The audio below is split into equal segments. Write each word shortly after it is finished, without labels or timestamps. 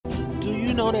Do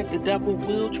you know that the devil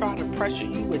will try to pressure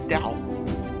you with doubt?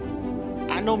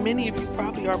 I know many of you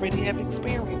probably already have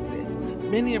experienced it.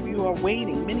 Many of you are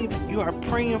waiting. Many of you are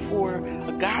praying for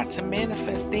God to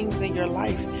manifest things in your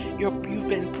life. You've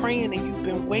been praying and you've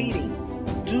been waiting.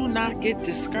 Do not get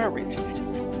discouraged.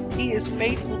 He is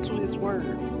faithful to his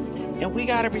word. And we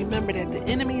got to remember that the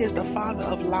enemy is the father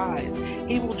of lies.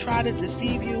 He will try to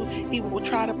deceive you. He will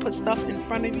try to put stuff in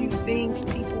front of you, things,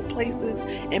 people, places,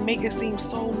 and make it seem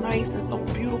so nice and so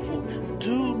beautiful.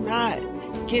 Do not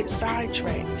get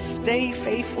sidetracked. Stay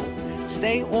faithful.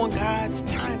 Stay on God's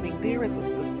timing. There is a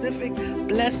specific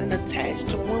blessing attached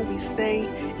to when we stay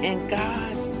in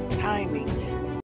God's timing.